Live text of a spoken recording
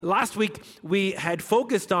Last week, we had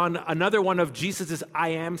focused on another one of Jesus' I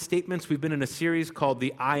am statements. We've been in a series called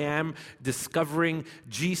the I am, Discovering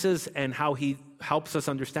Jesus and how he helps us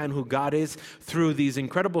understand who God is through these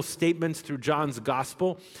incredible statements through John's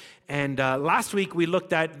gospel. And last week, we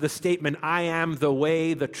looked at the statement, I am the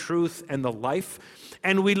way, the truth, and the life.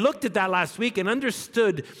 And we looked at that last week and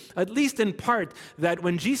understood, at least in part, that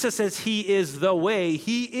when Jesus says he is the way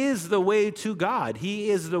to God. He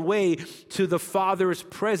is the way to the Father's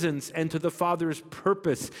presence and to the Father's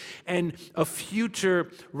purpose and a future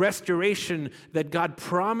restoration that God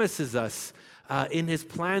promises us in his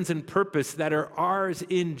plans and purpose that are ours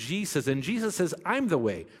in Jesus. And Jesus says, I'm the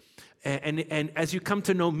way. And as you come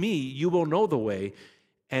to know me, you will know the way,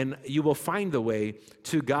 and you will find the way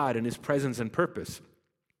to God and his presence and purpose.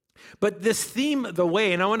 But this theme, the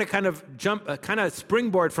way, and I want to kind of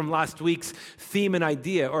springboard from last week's theme and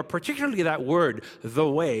idea, or particularly that word, the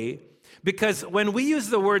way, because when we use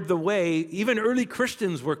the word the way, even early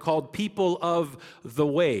Christians were called people of the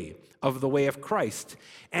way of Christ.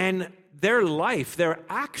 And their life, their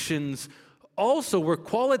actions also were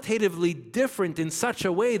qualitatively different in such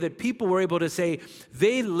a way that people were able to say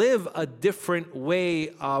they live a different way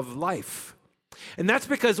of life. And that's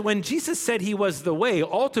because when Jesus said he was the way,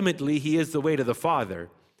 ultimately he is the way to the Father.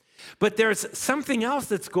 But there's something else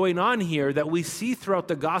that's going on here that we see throughout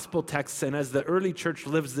the gospel texts, and as the early church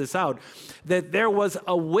lives this out, that there was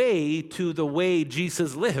a way to the way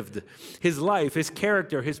Jesus lived. His life, his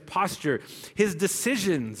character, his posture, his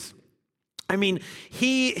decisions. I mean,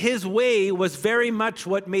 his way was very much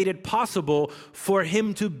what made it possible for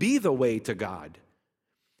him to be the way to God.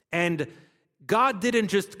 And God didn't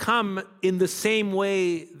just come in the same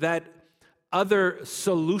way that other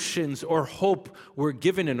solutions or hope were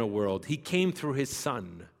given in a world. He came through his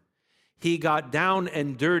Son. He got down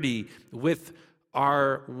and dirty with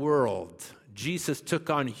our world. Jesus took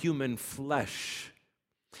on human flesh.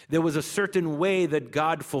 There was a certain way that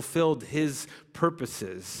God fulfilled his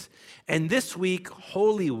purposes. And this week,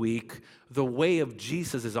 Holy Week, the way of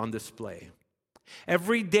Jesus is on display.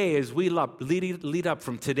 Every day as we lead up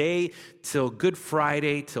from today till Good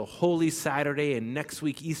Friday, till Holy Saturday, and next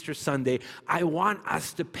week, Easter Sunday, I want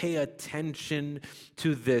us to pay attention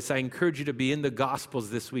to this. I encourage you to be in the Gospels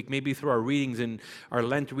this week, maybe through our readings in our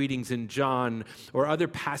Lent readings in John, or other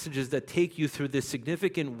passages that take you through this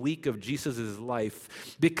significant week of Jesus'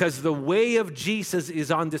 life, because the way of Jesus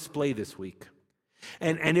is on display this week.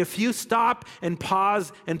 And if you stop and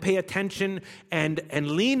pause and pay attention and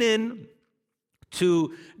lean in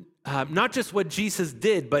to not just what Jesus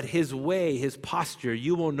did, but his way, his posture,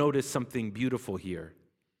 you will notice something beautiful here.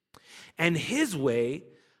 And his way,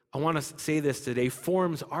 I want to say this today,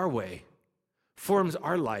 forms our way, forms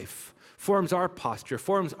our life, forms our posture,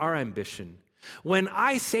 forms our ambition. When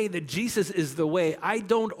I say that Jesus is the way, I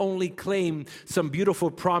don't only claim some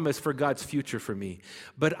beautiful promise for God's future for me,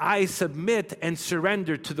 but I submit and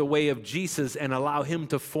surrender to the way of Jesus and allow him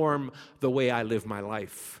to form the way I live my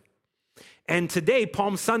life. And today,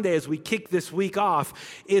 Palm Sunday, as we kick this week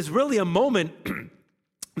off, is really a moment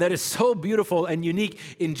that is so beautiful and unique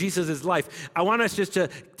in Jesus' life. I want us just to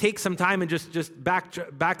take some time and just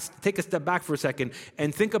take a step back for a second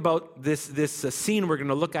and think about this scene we're going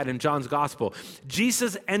to look at in John's Gospel.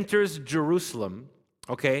 Jesus enters Jerusalem,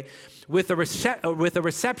 okay, with a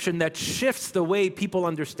reception that shifts the way people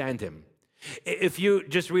understand him. If you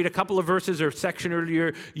just read a couple of verses or section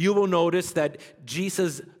earlier, you will notice that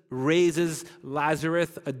Jesus raises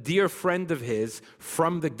Lazarus, a dear friend of his,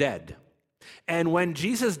 from the dead. And when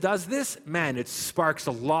Jesus does this, man, it sparks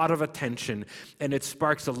a lot of attention, and it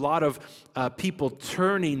sparks a lot of people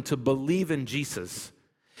turning to believe in Jesus.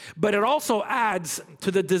 But it also adds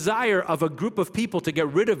to the desire of a group of people to get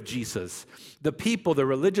rid of Jesus. The people, the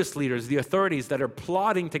religious leaders, the authorities that are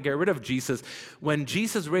plotting to get rid of Jesus. When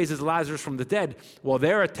Jesus raises Lazarus from the dead, well,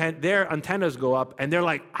 their antennas go up, and they're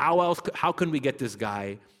like, how can we get this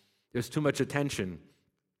guy? There's too much attention.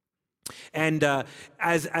 And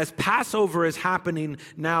as Passover is happening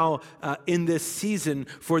now in this season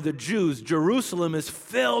for the Jews, Jerusalem is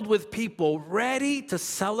filled with people ready to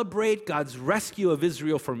celebrate God's rescue of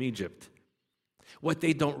Israel from Egypt. What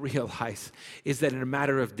they don't realize is that in a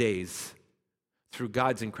matter of days, through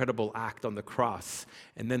God's incredible act on the cross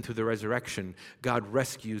and then through the resurrection, God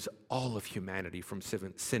rescues all of humanity from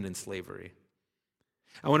sin and slavery.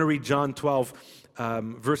 I want to read John 12,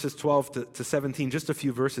 verses 12 to 17, just a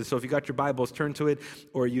few verses. So if you got your Bibles, turn to it,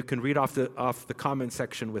 or you can read off the comment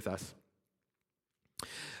section with us.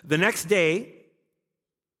 The next day,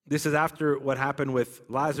 this is after what happened with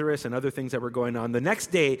Lazarus and other things that were going on. The next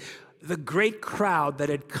day, the great crowd that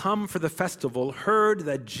had come for the festival heard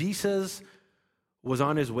that Jesus was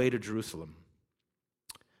on his way to Jerusalem.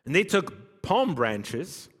 And they took palm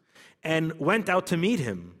branches and went out to meet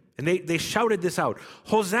him. And they shouted this out,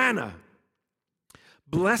 "Hosanna!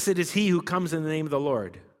 Blessed is he who comes in the name of the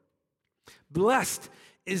Lord. Blessed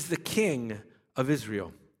is the King of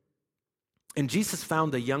Israel." And Jesus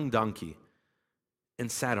found a young donkey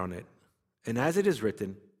and sat on it. And as it is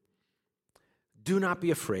written, "Do not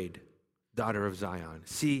be afraid, daughter of Zion.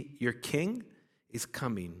 See, your king is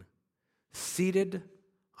coming, seated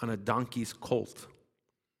on a donkey's colt."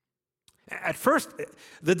 At first,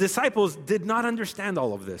 the disciples did not understand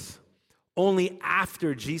all of this. Only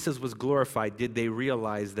after Jesus was glorified did they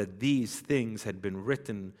realize that these things had been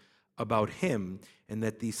written about him and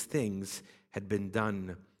that these things had been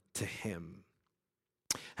done to him.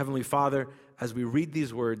 Heavenly Father, as we read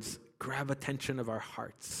these words, grab attention of our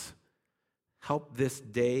hearts. Help this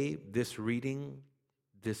day, this reading,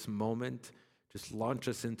 this moment, just launch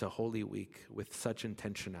us into Holy Week with such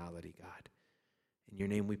intentionality, God. In your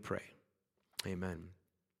name we pray. Amen.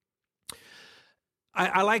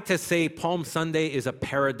 I like to say Palm Sunday is a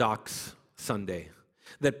paradox Sunday.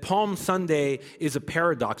 That Palm Sunday is a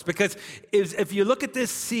paradox because if you look at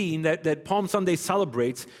this scene that Palm Sunday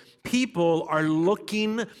celebrates, people are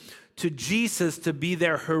looking to Jesus to be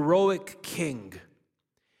their heroic king.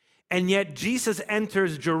 And yet Jesus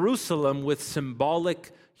enters Jerusalem with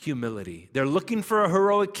symbolic humility. They're looking for a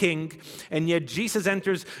heroic king, and yet Jesus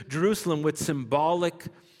enters Jerusalem with symbolic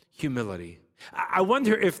humility. I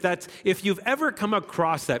wonder if you've ever come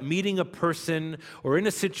across that, meeting a person or in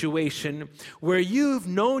a situation where you've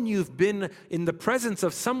known you've been in the presence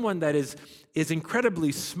of someone that is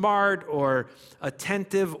incredibly smart or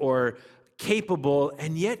attentive or capable,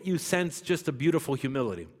 and yet you sense just a beautiful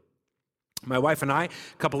humility. My wife and I,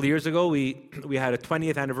 a couple of years ago, we had a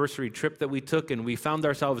 20th anniversary trip that we took, and we found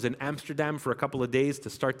ourselves in Amsterdam for a couple of days to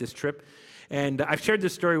start this trip. And I've shared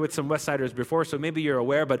this story with some Westsiders before, so maybe you're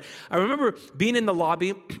aware, but I remember being in the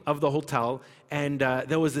lobby of the hotel, and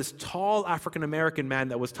there was this tall African-American man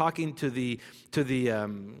that was talking to the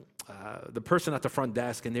person at the front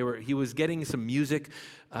desk, and he was getting some music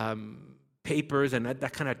papers, and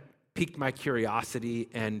that kind of piqued my curiosity.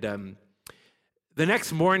 And the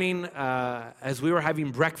next morning, as we were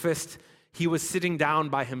having breakfast, he was sitting down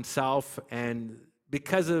by himself, and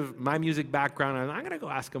because of my music background, I'm going to go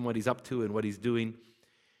ask him what he's up to and what he's doing.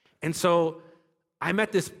 And so I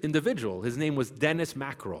met this individual. His name was Dennis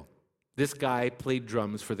Mackerel. This guy played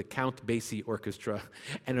drums for the Count Basie Orchestra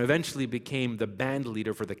and eventually became the band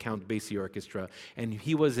leader for the Count Basie Orchestra. And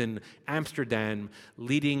he was in Amsterdam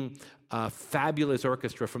leading a fabulous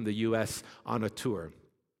orchestra from the U.S. on a tour.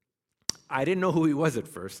 I didn't know who he was at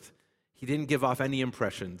first. He didn't give off any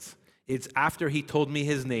impressions. It's after he told me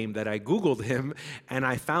his name that I Googled him, and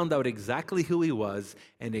I found out exactly who he was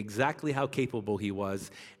and exactly how capable he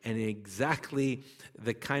was and exactly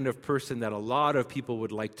the kind of person that a lot of people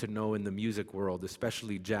would like to know in the music world,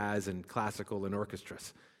 especially jazz and classical and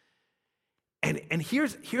orchestras. And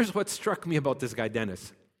here's what struck me about this guy,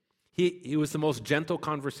 Dennis. He was the most gentle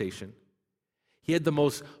conversation. He had the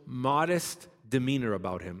most modest demeanor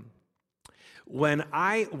about him. When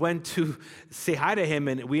I went to say hi to him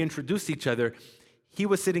and we introduced each other, he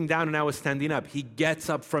was sitting down and I was standing up. He gets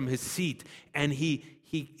up from his seat and he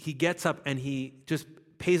gets up and he just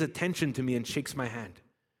pays attention to me and shakes my hand.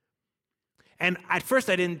 And at first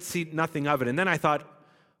I didn't see nothing of it. And then I thought,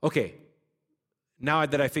 okay, now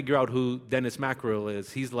that I figure out who Dennis Mackerel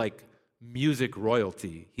is, he's like music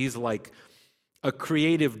royalty. He's like a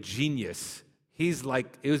creative genius. He's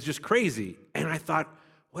like, it was just crazy. And I thought,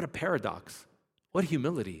 what a paradox. What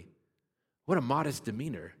humility. What a modest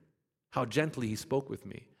demeanor. How gently he spoke with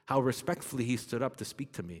me. How respectfully he stood up to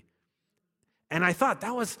speak to me. And I thought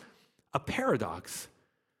that was a paradox.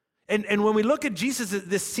 And when we look at Jesus,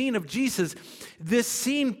 this scene of Jesus, this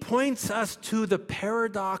scene points us to the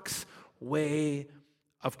paradox way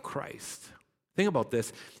of Christ. Think about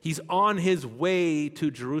this. He's on his way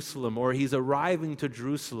to Jerusalem, or he's arriving to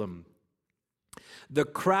Jerusalem. The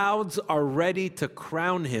crowds are ready to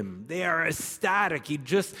crown him. They are ecstatic. He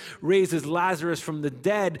just raises Lazarus from the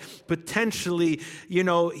dead. Potentially,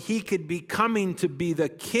 he could be coming to be the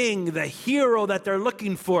king, the hero that they're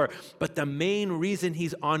looking for. But the main reason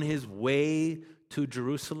he's on his way to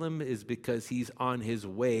Jerusalem is because he's on his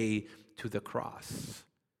way to the cross.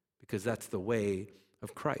 Because that's the way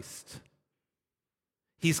of Christ.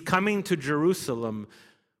 He's coming to Jerusalem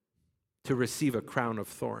to receive a crown of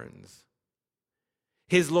thorns.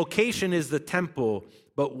 His location is the temple,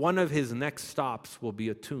 but one of his next stops will be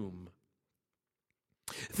a tomb.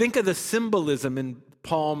 Think of the symbolism in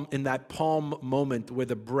that palm moment where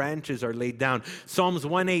the branches are laid down. Psalms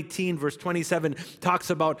 118 verse 27 talks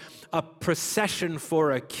about a procession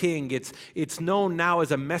for a king. It's known now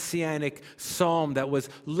as a messianic psalm that was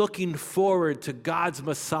looking forward to God's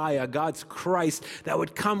Messiah, God's Christ, that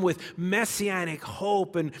would come with messianic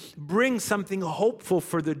hope and bring something hopeful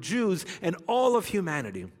for the Jews and all of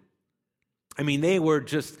humanity. I mean, they were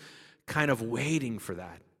just kind of waiting for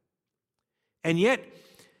that. And yet,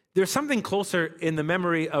 there's something closer in the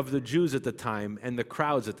memory of the Jews at the time and the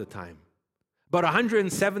crowds at the time. About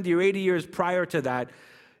 170 or 80 years prior to that,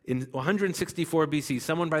 in 164 BC,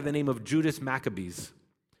 someone by the name of Judas Maccabees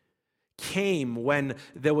came when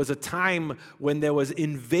there was a time when there was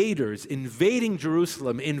invaders invading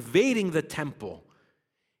Jerusalem, invading the temple.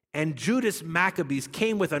 And Judas Maccabees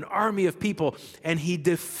came with an army of people, and he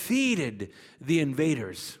defeated the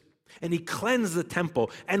invaders. And he cleansed the temple.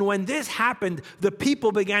 And when this happened, the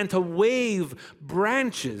people began to wave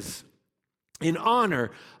branches in honor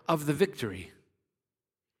of the victory.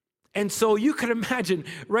 And so you can imagine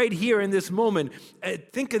right here in this moment,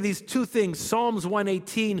 think of these two things. Psalms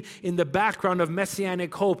 118 in the background of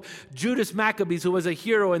messianic hope. Judas Maccabees, who was a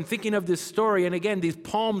hero, and thinking of this story. And again, these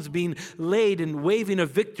palms being laid and waving a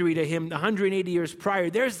victory to him 180 years prior.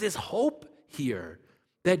 There's this hope here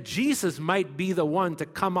that Jesus might be the one to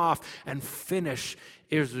come off and finish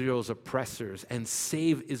Israel's oppressors and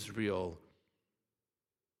save Israel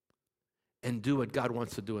and do what God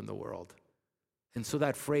wants to do in the world. And so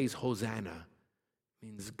that phrase, Hosanna,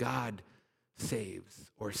 means God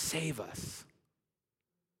saves or save us.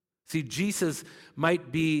 See, Jesus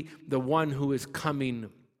might be the one who is coming,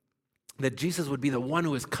 that Jesus would be the one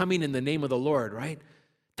who is coming in the name of the Lord, right?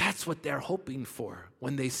 That's what they're hoping for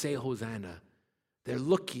when they say Hosanna. They're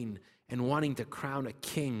looking and wanting to crown a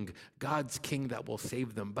king, God's king that will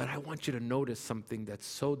save them. But I want you to notice something that's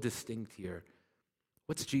so distinct here.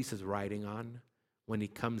 What's Jesus riding on when he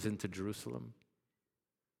comes into Jerusalem?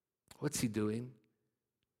 What's he doing?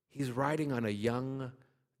 He's riding on a young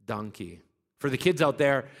donkey. For the kids out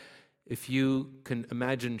there, if you can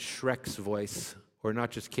imagine Shrek's voice, or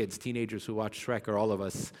not just kids, teenagers who watch Shrek, or all of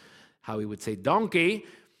us, how he would say donkey.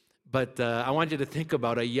 But I want you to think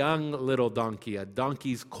about a young little donkey, a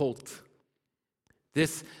donkey's colt.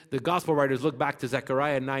 The gospel writers look back to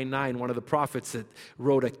Zechariah 9:9, one of the prophets that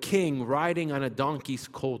wrote a king riding on a donkey's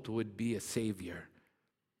colt would be a savior.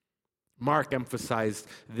 Mark emphasized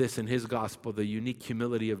this in his gospel, the unique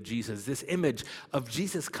humility of Jesus, this image of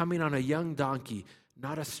Jesus coming on a young donkey,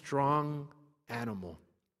 not a strong animal.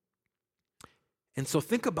 And so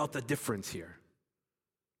think about the difference here.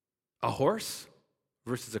 A horse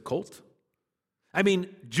versus a colt. I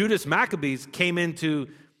mean, Judas Maccabees came into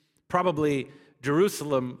probably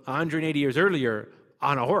Jerusalem 180 years earlier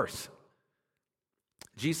on a horse.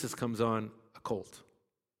 Jesus comes on a colt,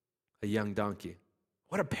 a young donkey.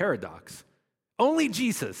 What a paradox. Only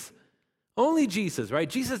Jesus, right?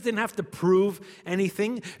 Jesus didn't have to prove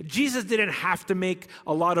anything. Jesus didn't have to make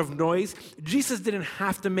a lot of noise. Jesus didn't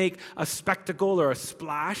have to make a spectacle or a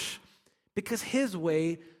splash, because his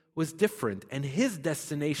way was different, and his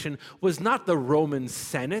destination was not the Roman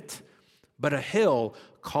Senate, but a hill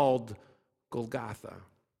called Golgotha.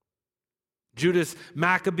 Judas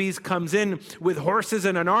Maccabees comes in with horses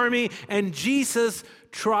and an army, and Jesus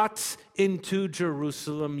trots into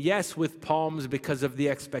Jerusalem, yes, with palms because of the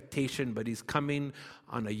expectation, but he's coming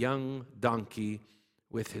on a young donkey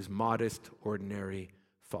with his modest, ordinary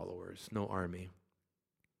followers, no army.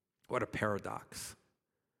 What a paradox.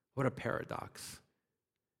 What a paradox.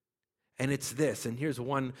 And it's this, and here's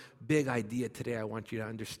one big idea today I want you to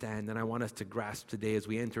understand, and I want us to grasp today as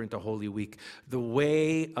we enter into Holy Week. The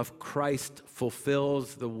way of Christ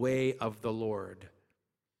fulfills the way of the Lord.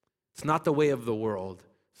 It's not the way of the world.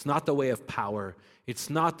 It's not the way of power. It's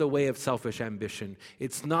not the way of selfish ambition.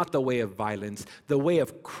 It's not the way of violence. The way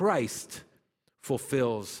of Christ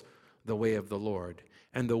fulfills the way of the Lord.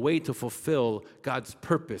 And the way to fulfill God's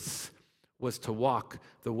purpose was to walk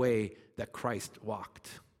the way that Christ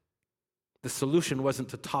walked. The solution wasn't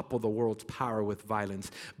to topple the world's power with violence,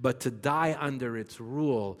 but to die under its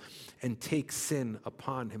rule and take sin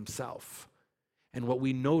upon himself. And what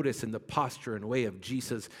we notice in the posture and way of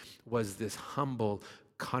Jesus was this humble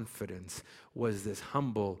confidence, was this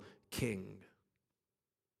humble king.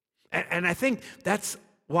 And I think that's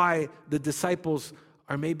why the disciples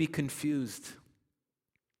are maybe confused.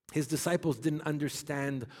 His disciples didn't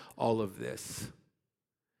understand all of this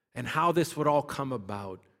and how this would all come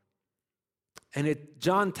about. And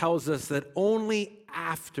John tells us that only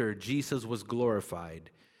after Jesus was glorified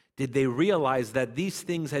did they realize that these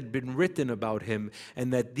things had been written about him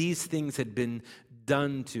and that these things had been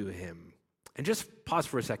done to him. And just pause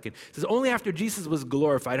for a second. It says, only after Jesus was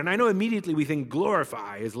glorified. And I know immediately we think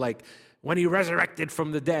glorify is like when he resurrected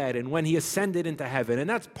from the dead and when he ascended into heaven. And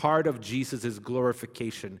that's part of Jesus'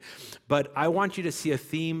 glorification. But I want you to see a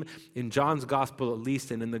theme in John's gospel, at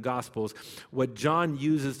least, and in the gospels, what John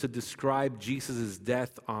uses to describe Jesus'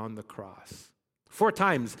 death on the cross. 4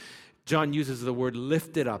 times, John uses the word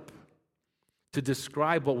lifted up to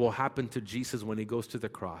describe what will happen to Jesus when he goes to the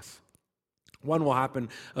cross. One will happen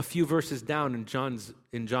a few verses down in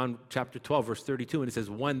John chapter 12, verse 32, and it says,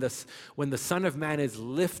 when the Son of Man is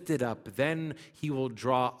lifted up, then he will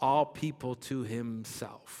draw all people to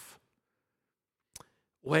himself.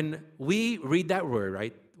 When we read that word,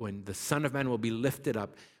 right, when the Son of Man will be lifted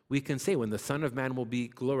up, we can say when the Son of Man will be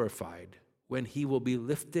glorified, when he will be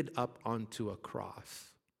lifted up onto a cross.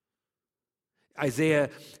 Isaiah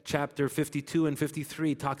chapter 52 and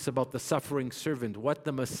 53 talks about the suffering servant, what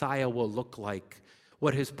the Messiah will look like,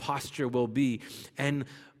 what his posture will be. And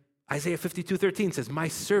Isaiah 52:13 says, my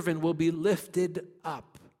servant will be lifted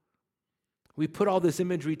up. We put all this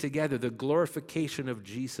imagery together, the glorification of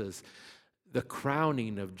Jesus, the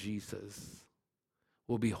crowning of Jesus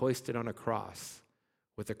will be hoisted on a cross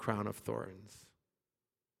with a crown of thorns.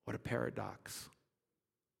 What a paradox.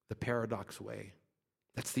 The paradox way.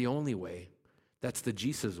 That's the only way. That's the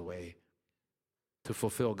Jesus way to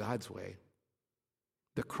fulfill God's way.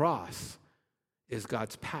 The cross is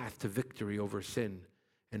God's path to victory over sin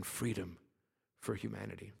and freedom for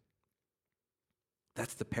humanity.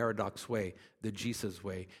 That's the paradox way, the Jesus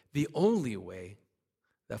way, the only way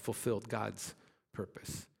that fulfilled God's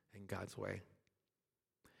purpose and God's way.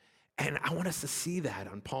 And I want us to see that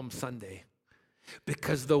on Palm Sunday,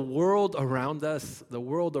 because the world around us, the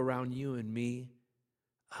world around you and me,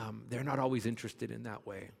 they're not always interested in that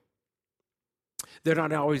way. They're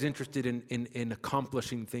not always interested in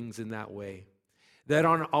accomplishing things in that way. They're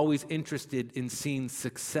not always interested in seeing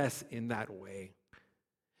success in that way.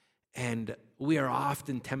 And we are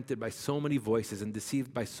often tempted by so many voices and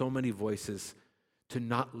deceived by so many voices to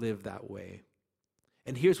not live that way.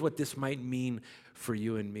 And here's what this might mean for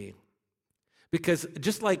you and me. Because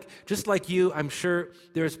just like you, I'm sure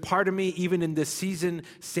there's part of me, even in this season,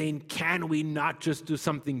 saying, can we not just do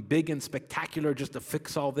something big and spectacular just to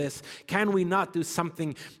fix all this? Can we not do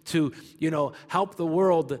something to, help the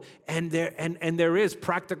world? And there is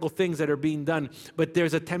practical things that are being done, but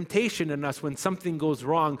there's a temptation in us when something goes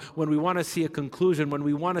wrong, when we want to see a conclusion, when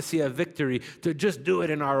we want to see a victory, to just do it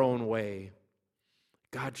in our own way.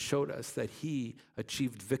 God showed us that he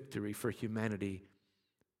achieved victory for humanity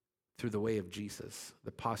through the way of Jesus,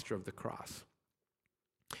 the posture of the cross.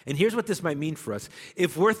 And here's what this might mean for us.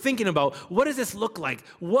 If we're thinking about, what does this look like?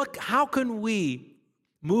 How can we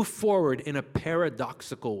move forward in a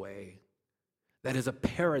paradoxical way that is a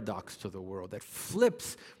paradox to the world, that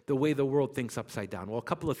flips the way the world thinks upside down? Well, a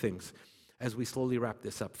couple of things as we slowly wrap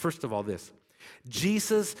this up. First of all, this.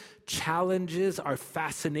 Jesus challenges our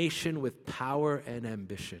fascination with power and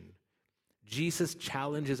ambition. Jesus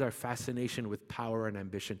challenges our fascination with power and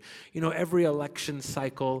ambition. Every election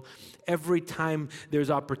cycle, every time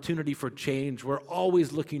there's opportunity for change, we're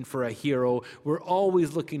always looking for a hero. We're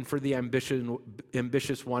always looking for the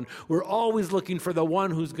ambitious one. We're always looking for the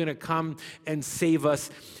one who's going to come and save us.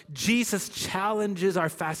 Jesus challenges our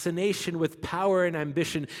fascination with power and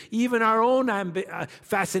ambition, even our own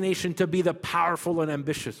fascination to be the powerful and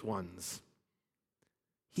ambitious ones.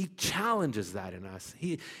 He challenges that in us.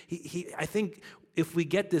 I think if we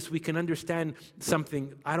get this, we can understand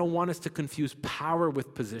something. I don't want us to confuse power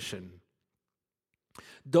with position.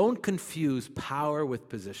 Don't confuse power with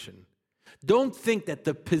position. Don't think that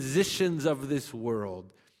the positions of this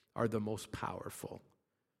world are the most powerful.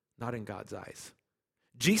 Not in God's eyes.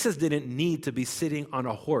 Jesus didn't need to be sitting on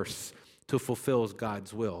a horse to fulfill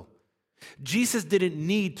God's will. Jesus didn't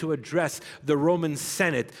need to address the Roman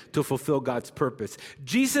Senate to fulfill God's purpose.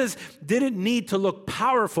 Jesus didn't need to look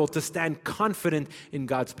powerful to stand confident in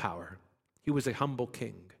God's power. He was a humble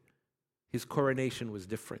king. His coronation was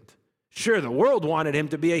different. Sure, the world wanted him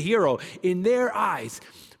to be a hero in their eyes,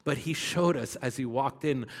 but he showed us as he walked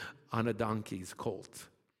in on a donkey's colt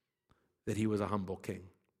that he was a humble king.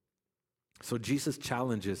 So Jesus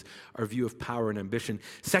challenges our view of power and ambition.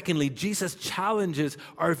 Secondly, Jesus challenges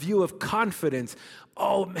our view of confidence.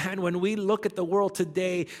 Oh man, when we look at the world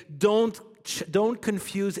today, don't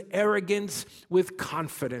confuse arrogance with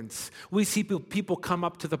confidence. We see people come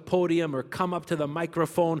up to the podium or come up to the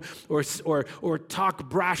microphone or talk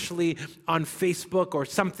brashly on Facebook or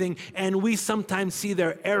something, and we sometimes see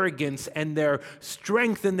their arrogance and their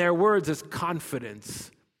strength in their words as confidence.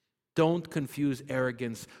 Don't confuse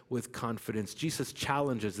arrogance with confidence. Jesus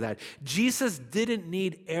challenges that. Jesus didn't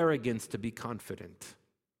need arrogance to be confident.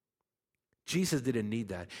 Jesus didn't need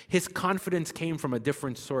that. His confidence came from a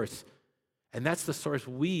different source. And that's the source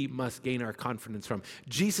we must gain our confidence from.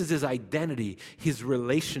 Jesus' identity, his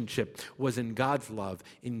relationship was in God's love,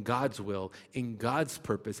 in God's will, in God's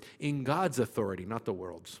purpose, in God's authority, not the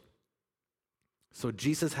world's. So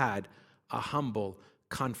Jesus had a humble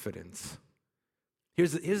confidence.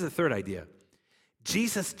 Here's the third idea.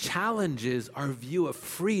 Jesus challenges our view of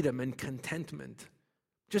freedom and contentment.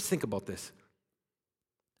 Just think about this.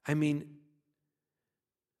 I mean,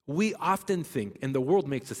 we often think, and the world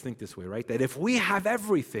makes us think this way, right? That if we have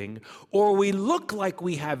everything, or we look like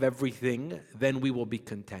we have everything, then we will be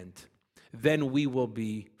content. Then we will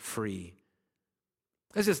be free.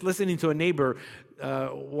 I was just listening to a neighbor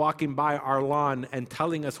walking by our lawn and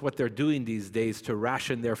telling us what they're doing these days to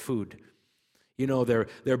ration their food. You know,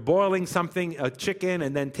 they're boiling something, a chicken,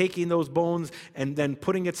 and then taking those bones and then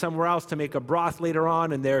putting it somewhere else to make a broth later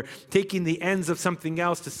on, and they're taking the ends of something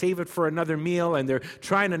else to save it for another meal, and they're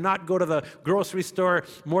trying to not go to the grocery store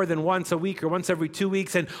more than once a week or once every 2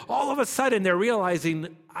 weeks, and all of a sudden they're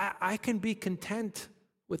realizing, I can be content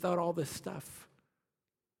without all this stuff.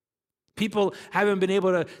 People haven't been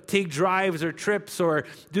able to take drives or trips or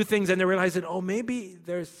do things, and they're realizing, oh, maybe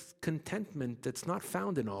there's contentment that's not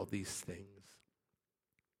found in all these things.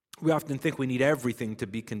 We often think we need everything to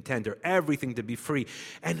be content or everything to be free.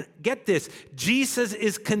 And get this, Jesus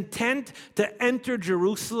is content to enter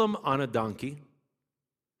Jerusalem on a donkey.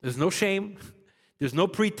 There's no shame. There's no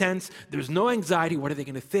pretense. There's no anxiety. What are they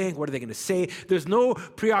going to think? What are they going to say? There's no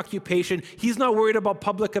preoccupation. He's not worried about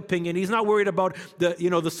public opinion. He's not worried about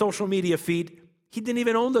the social media feed. He didn't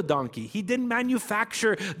even own the donkey. He didn't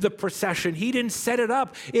manufacture the procession. He didn't set it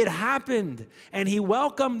up. It happened. And he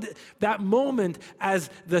welcomed that moment as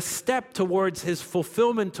the step towards his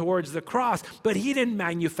fulfillment towards the cross. But he didn't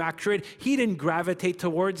manufacture it. He didn't gravitate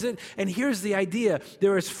towards it. And here's the idea.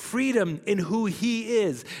 There is freedom in who he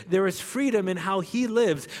is. There is freedom in how he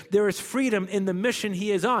lives. There is freedom in the mission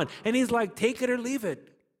he is on. And he's like, take it or leave it.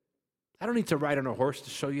 I don't need to ride on a horse to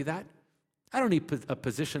show you that. I don't need a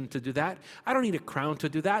position to do that. I don't need a crown to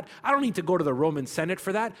do that. I don't need to go to the Roman Senate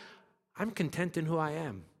for that. I'm content in who I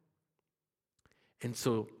am. And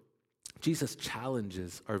so Jesus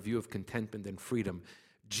challenges our view of contentment and freedom.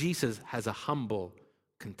 Jesus has a humble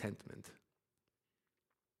contentment.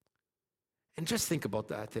 And just think about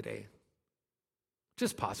that today.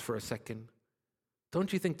 Just pause for a second.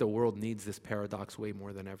 Don't you think the world needs this paradox way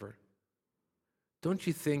more than ever? Don't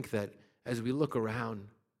you think that as we look around,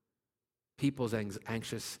 people's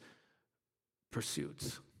anxious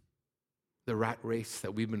pursuits, the rat race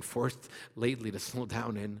that we've been forced lately to slow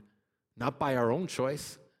down in, not by our own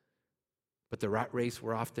choice, but the rat race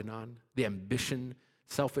we're often on, the ambition,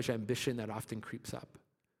 selfish ambition that often creeps up.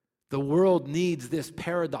 The world needs this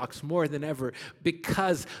paradox more than ever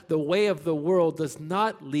because the way of the world does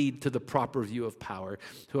not lead to the proper view of power,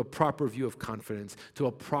 to a proper view of confidence, to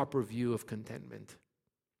a proper view of contentment.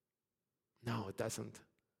 No, it doesn't.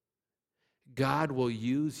 God will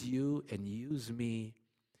use you and use me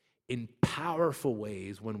in powerful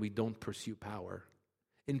ways when we don't pursue power,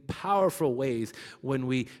 in powerful ways when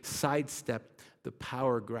we sidestep the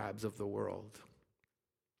power grabs of the world.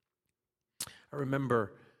 I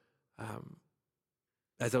remember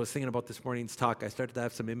as I was thinking about this morning's talk, I started to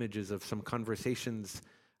have some images of some conversations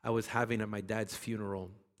I was having at my dad's funeral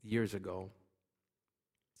years ago.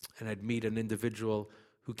 And I'd meet an individual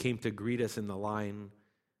who came to greet us in the line,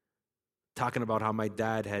 talking about how my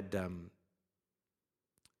dad had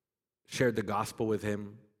shared the gospel with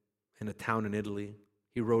him in a town in Italy.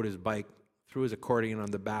 He rode his bike, threw his accordion on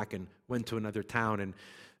the back, and went to another town and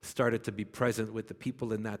started to be present with the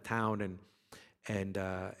people in that town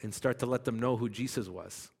and start to let them know who Jesus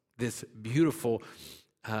was. This beautiful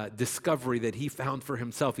discovery that he found for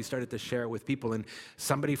himself. He started to share it with people, and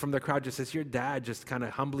somebody from the crowd just says, your dad just kind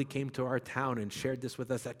of humbly came to our town and shared this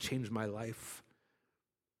with us. That changed my life.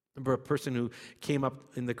 Remember a person who came up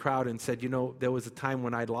in the crowd and said, there was a time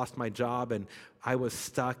when I'd lost my job and I was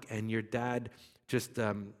stuck, and your dad just,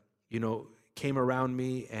 came around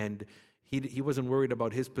me, and he wasn't worried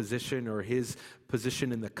about his position or his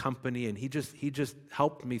position in the company, and he just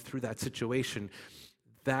helped me through that situation.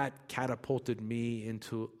 That catapulted me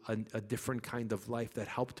into a different kind of life that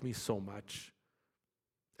helped me so much.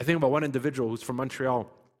 I think about one individual who's from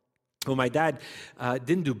Montreal, who my dad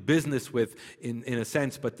didn't do business with in a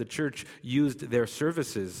sense, but the church used their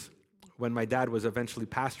services when my dad was eventually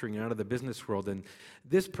pastoring out of the business world. And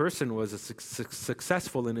this person was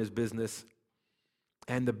successful in his business.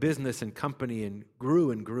 and the business and company and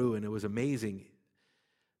grew, and it was amazing.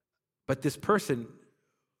 But this person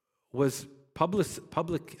was publishing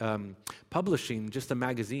just a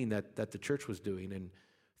magazine that the church was doing. And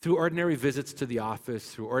through ordinary visits to the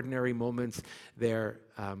office, through ordinary moments there,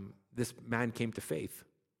 this man came to faith.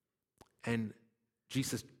 And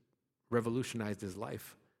Jesus revolutionized his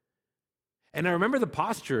life. And I remember the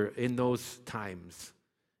posture in those times.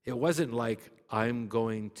 It wasn't like, I'm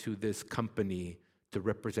going to this company to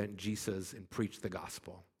represent Jesus and preach the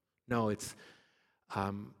gospel. No, it's,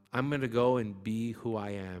 I'm going to go and be who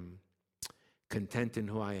I am, content in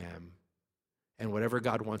who I am, and whatever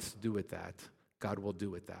God wants to do with that, God will do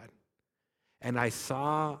with that. And I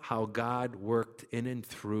saw how God worked in and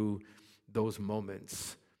through those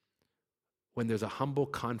moments when there's a humble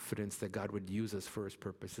confidence that God would use us for his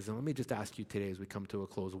purposes. And let me just ask you today as we come to a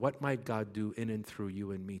close, what might God do in and through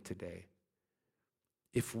you and me today?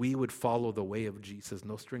 If we would follow the way of Jesus,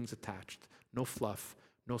 no strings attached, no fluff,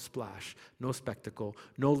 no splash, no spectacle,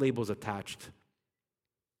 no labels attached,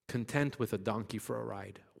 content with a donkey for a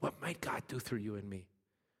ride. What might God do through you and me?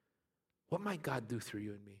 What might God do through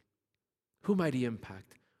you and me? Who might he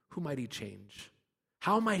impact? Who might he change?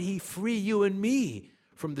 How might he free you and me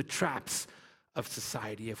from the traps of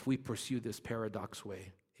society if we pursue this paradox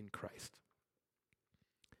way in Christ?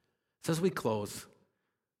 So as we close,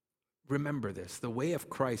 remember this, the way of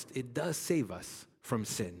Christ, it does save us from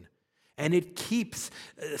sin. And it keeps,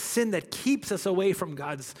 sin that keeps us away from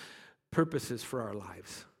God's purposes for our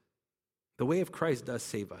lives. The way of Christ does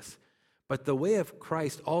save us. But the way of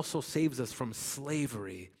Christ also saves us from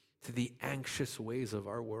slavery to the anxious ways of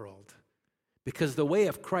our world. Because the way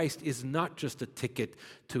of Christ is not just a ticket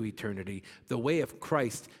to eternity. The way of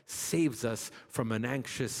Christ saves us from an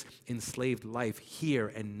anxious, enslaved life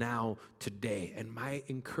here and now, today. And my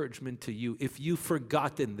encouragement to you, if you've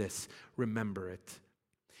forgotten this, remember it.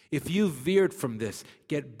 If you've veered from this,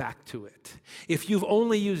 get back to it. If you've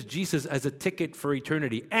only used Jesus as a ticket for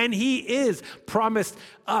eternity, and he is promised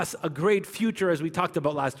us a great future as we talked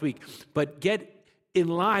about last week, but get in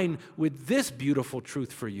line with this beautiful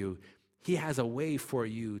truth for you. He has a way for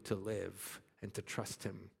you to live and to trust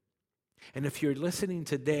him. And if you're listening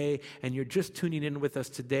today and you're just tuning in with us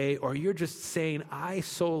today, or you're just saying, I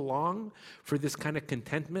so long for this kind of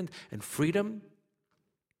contentment and freedom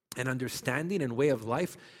and understanding and way of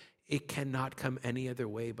life, it cannot come any other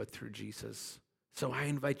way but through Jesus. So I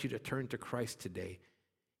invite you to turn to Christ today.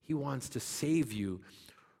 He wants to save you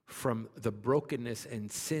from the brokenness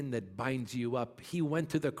and sin that binds you up. He went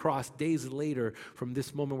to the cross days later from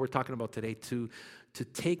this moment we're talking about today to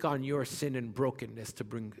take on your sin and brokenness to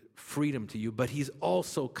bring freedom to you. But he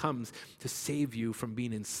also comes to save you from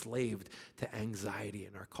being enslaved to anxiety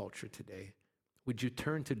in our culture today. Would you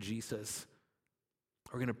turn to Jesus?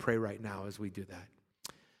 We're going to pray right now as we do that.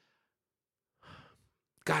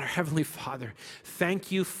 God, our Heavenly Father,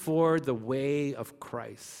 thank you for the way of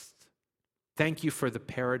Christ. Thank you for the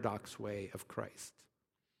paradox way of Christ.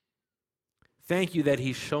 Thank you that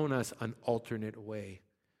he's shown us an alternate way.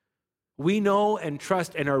 We know and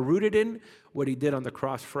trust and are rooted in what he did on the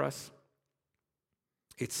cross for us.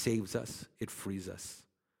 It saves us. It frees us.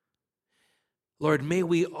 Lord, may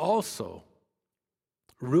we also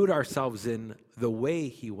root ourselves in the way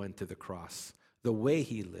he went to the cross, the way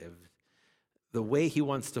he lived, the way he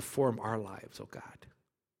wants to form our lives, oh God.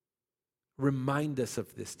 Remind us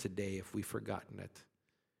of this today if we've forgotten it.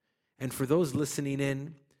 And for those listening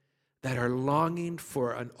in that are longing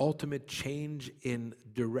for an ultimate change in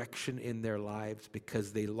direction in their lives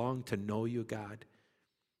because they long to know you, God,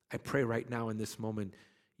 I pray right now in this moment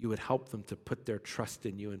you would help them to put their trust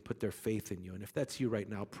in you and put their faith in you. And if that's you right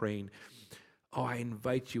now praying, I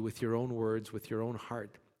invite you with your own words, with your own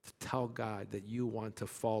heart, to tell God that you want to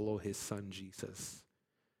follow his son, Jesus.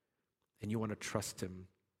 And you want to trust him.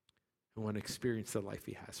 And want to experience the life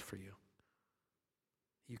he has for you.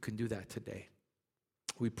 You can do that today.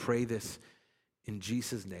 We pray this in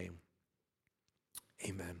Jesus' name.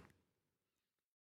 Amen.